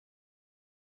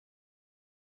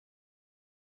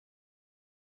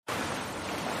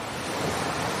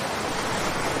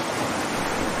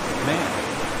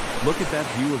Look at that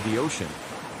view of the ocean.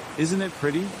 Isn't it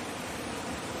pretty?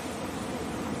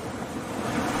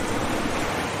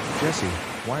 Jesse,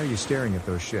 why are you staring at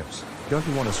those ships? Don't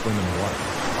you want to swim in the water?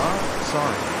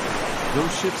 Sorry.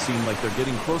 Those ships seem like they're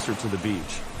getting closer to the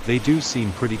beach. They do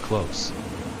seem pretty close.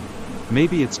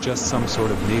 Maybe it's just some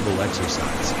sort of naval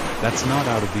exercise. That's not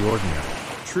out of the ordinary.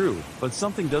 True, but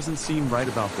something doesn't seem right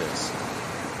about this.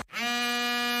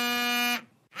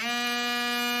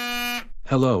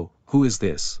 Hello, who is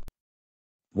this?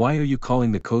 Why are you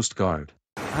calling the Coast Guard?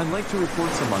 I'd like to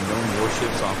report some unknown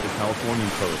warships off the Californian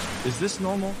coast. Is this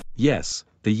normal? Yes,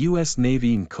 the U.S.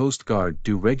 Navy and Coast Guard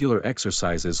do regular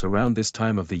exercises around this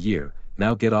time of the year.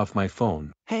 Now get off my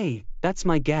phone. Hey, that's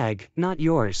my gag, not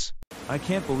yours. I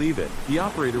can't believe it. The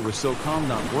operator was so calm,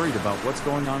 not worried about what's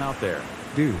going on out there.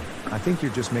 Dude, I think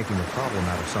you're just making a problem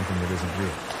out of something that isn't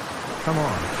real. Come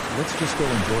on, let's just go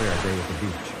enjoy our day at the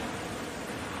beach.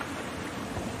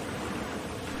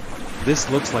 This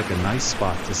looks like a nice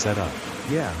spot to set up.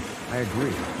 Yeah, I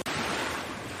agree.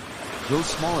 Those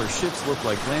smaller ships look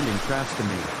like landing crafts to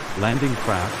me. Landing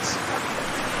crafts?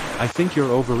 I think you're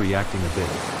overreacting a bit.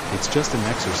 It's just an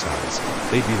exercise.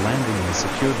 They'd be landing in a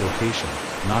secured location,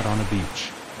 not on a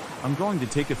beach. I'm going to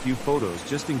take a few photos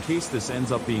just in case this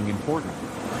ends up being important.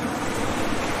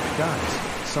 Guys,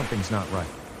 something's not right.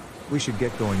 We should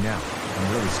get going now.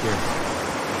 I'm really scared.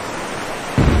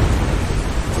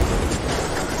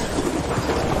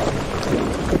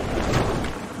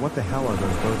 What the hell are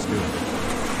those boats doing?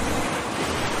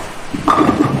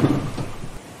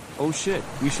 Oh shit,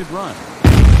 we should run.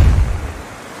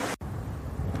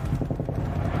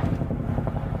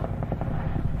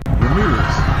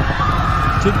 Ramirez,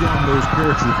 take down those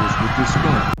paratroopers with this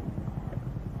gun.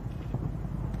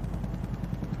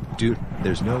 Dude,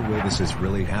 there's no way this is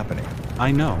really happening.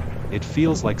 I know, it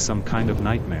feels like some kind of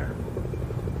nightmare.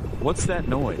 What's that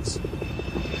noise?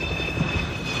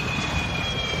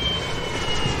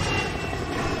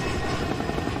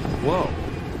 Whoa.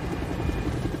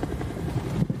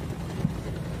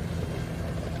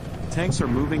 Tanks are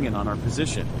moving in on our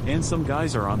position, and some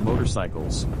guys are on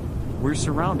motorcycles. We're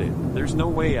surrounded, there's no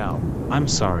way out. I'm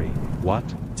sorry, what?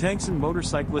 Tanks and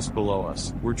motorcyclists below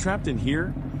us. We're trapped in here?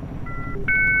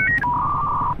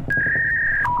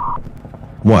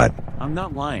 What? I'm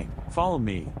not lying. Follow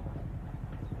me.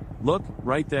 Look,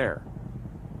 right there.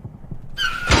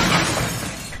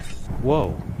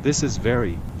 Whoa, this is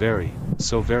very,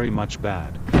 so very much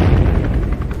bad.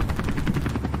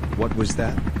 What was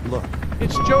that? Look.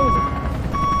 It's Joven.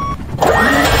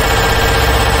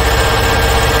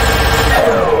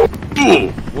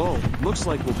 Whoa, looks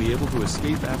like we'll be able to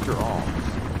escape after all.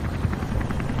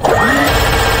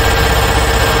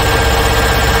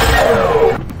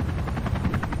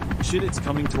 Shit, it's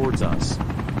coming towards us.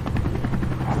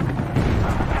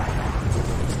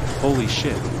 Holy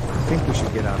shit. I think we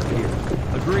should get out of here.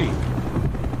 Agreed.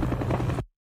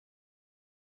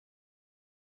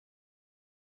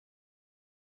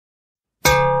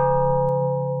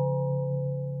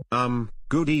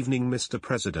 Good evening, Mr.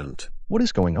 President. What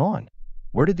is going on?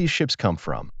 Where did these ships come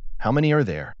from? How many are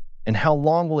there? And how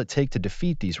long will it take to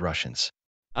defeat these Russians?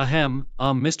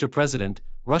 Mr. President,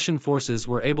 Russian forces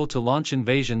were able to launch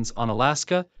invasions on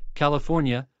Alaska,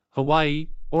 California, Hawaii,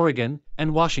 Oregon,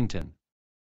 and Washington.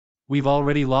 We've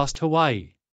already lost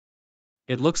Hawaii.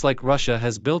 It looks like Russia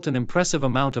has built an impressive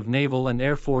amount of naval and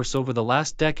air force over the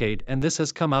last decade, and this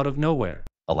has come out of nowhere.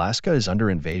 Alaska is under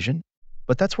invasion?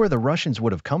 But that's where the Russians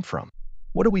would have come from.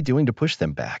 What are we doing to push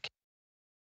them back?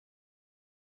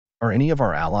 Are any of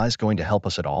our allies going to help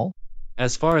us at all?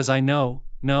 As far as I know,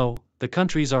 no, the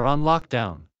countries are on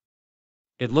lockdown.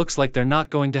 It looks like they're not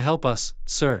going to help us,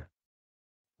 sir.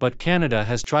 But Canada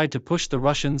has tried to push the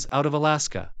Russians out of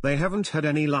Alaska. They haven't had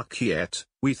any luck yet.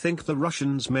 We think the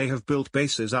Russians may have built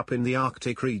bases up in the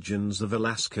Arctic regions of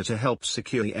Alaska to help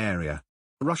secure the area.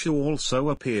 Russia also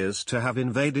appears to have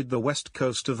invaded the west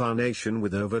coast of our nation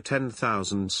with over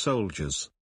 10,000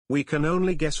 soldiers. We can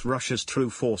only guess Russia's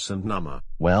true force and number.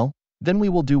 Well, then we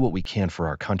will do what we can for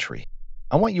our country.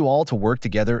 I want you all to work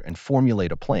together and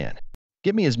formulate a plan.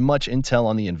 Give me as much intel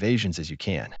on the invasions as you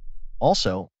can.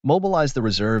 Also, mobilize the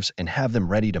reserves and have them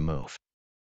ready to move.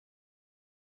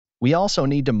 We also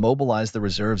need to mobilize the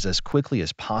reserves as quickly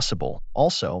as possible.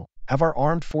 Also, have our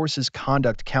armed forces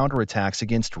conduct counterattacks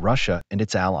against Russia and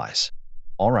its allies.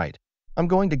 All right, I'm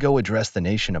going to go address the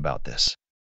nation about this.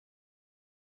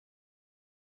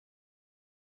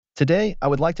 Today, I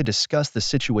would like to discuss the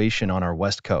situation on our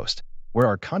west coast, where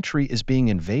our country is being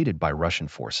invaded by Russian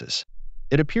forces.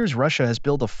 It appears Russia has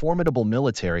built a formidable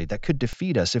military that could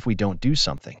defeat us if we don't do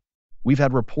something. We've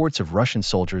had reports of Russian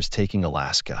soldiers taking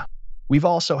Alaska. We've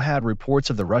also had reports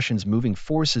of the Russians moving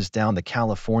forces down the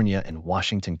California and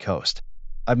Washington coast.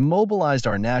 I've mobilized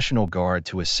our National Guard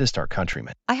to assist our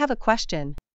countrymen. I have a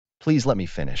question. Please let me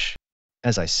finish.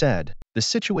 As I said, the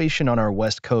situation on our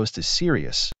west coast is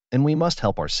serious, and we must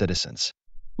help our citizens.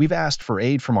 We've asked for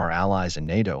aid from our allies in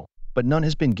NATO, but none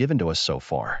has been given to us so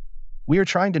far. We are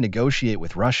trying to negotiate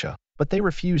with Russia, but they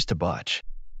refuse to budge.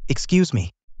 Excuse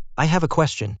me. I have a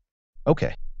question.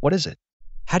 Okay, what is it?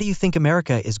 How do you think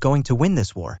America is going to win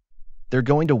this war? They're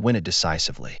going to win it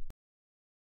decisively.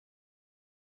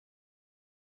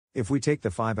 If we take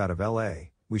the 5 out of LA,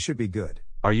 we should be good.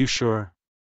 Are you sure?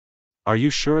 Are you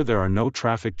sure there are no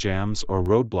traffic jams or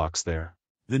roadblocks there?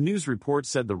 The news report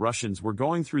said the Russians were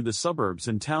going through the suburbs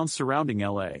and towns surrounding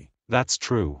LA. That's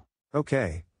true.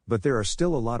 Okay, but there are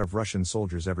still a lot of Russian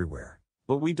soldiers everywhere.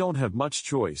 But we don't have much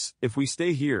choice. If we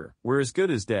stay here, we're as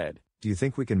good as dead. Do you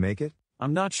think we can make it?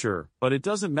 I'm not sure, but it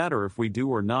doesn't matter if we do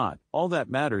or not. All that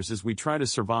matters is we try to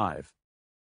survive.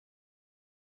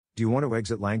 Do you want to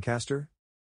exit Lancaster?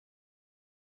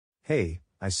 Hey,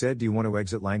 I said, do you want to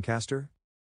exit Lancaster?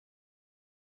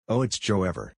 Oh, it's Joe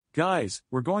Ever. Guys,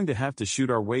 we're going to have to shoot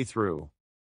our way through.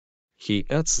 He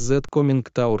adds that coming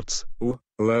towards. What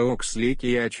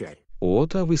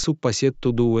are we supposed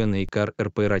to do when a car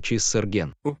reparaches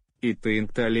sergen?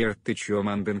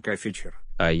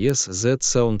 Ah yes, that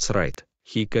sounds right.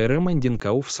 He recommending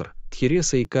officer, here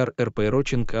is a car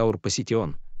repairing our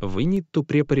position. We need to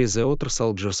prepare the other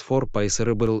soldiers for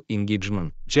peaceable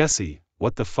engagement. Jesse,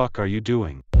 what the fuck are you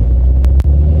doing?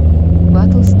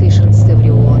 Battle Station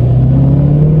Stavrion.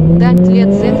 Don't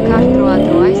let that car through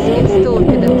ice and stop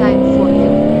the time for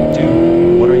him.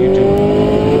 Dude, what are you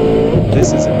doing?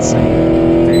 This is insane.